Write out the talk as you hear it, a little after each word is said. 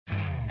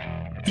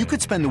You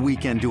could spend the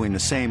weekend doing the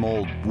same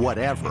old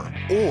whatever,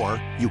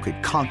 or you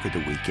could conquer the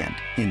weekend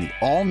in the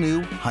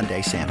all-new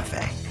Hyundai Santa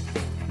Fe.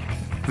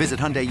 Visit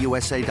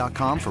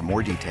HyundaiUSA.com for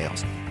more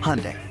details.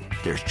 Hyundai,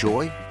 there's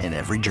joy in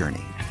every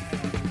journey.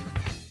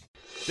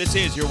 This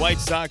is your White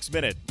Sox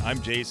Minute.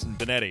 I'm Jason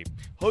Benetti.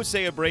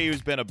 Jose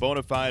Abreu's been a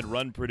bona fide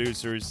run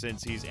producer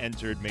since he's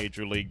entered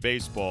Major League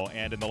Baseball,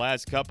 and in the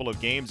last couple of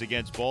games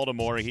against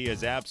Baltimore, he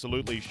has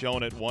absolutely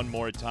shown it one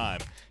more time.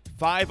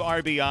 5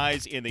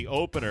 RBIs in the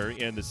opener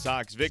in the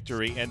Sox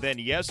victory, and then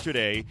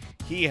yesterday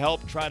he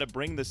helped try to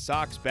bring the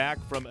Sox back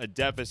from a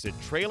deficit.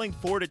 Trailing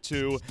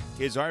 4-2,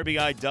 his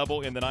RBI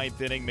double in the 9th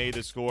inning made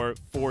the score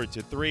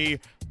 4-3.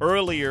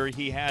 Earlier,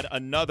 he had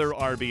another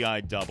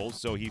RBI double,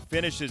 so he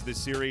finishes the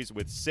series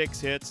with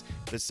 6 hits.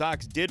 The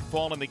Sox did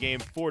fall in the game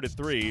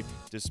 4-3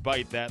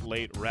 despite that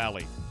late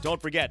rally.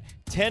 Don't forget,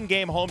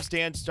 10-game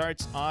homestand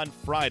starts on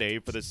Friday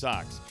for the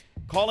Sox.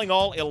 Calling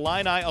all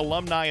Illini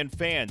alumni and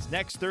fans.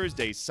 Next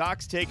Thursday,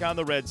 Sox take on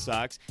the Red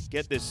Sox.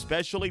 Get this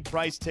specially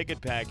priced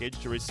ticket package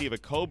to receive a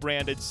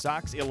co-branded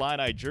Sox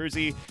Illini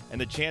jersey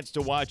and the chance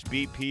to watch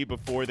BP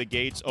before the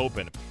gates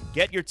open.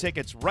 Get your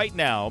tickets right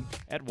now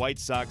at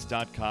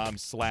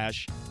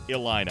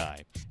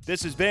whitesox.com/Illini.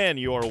 This has been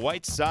your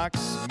White Sox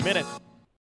Minute.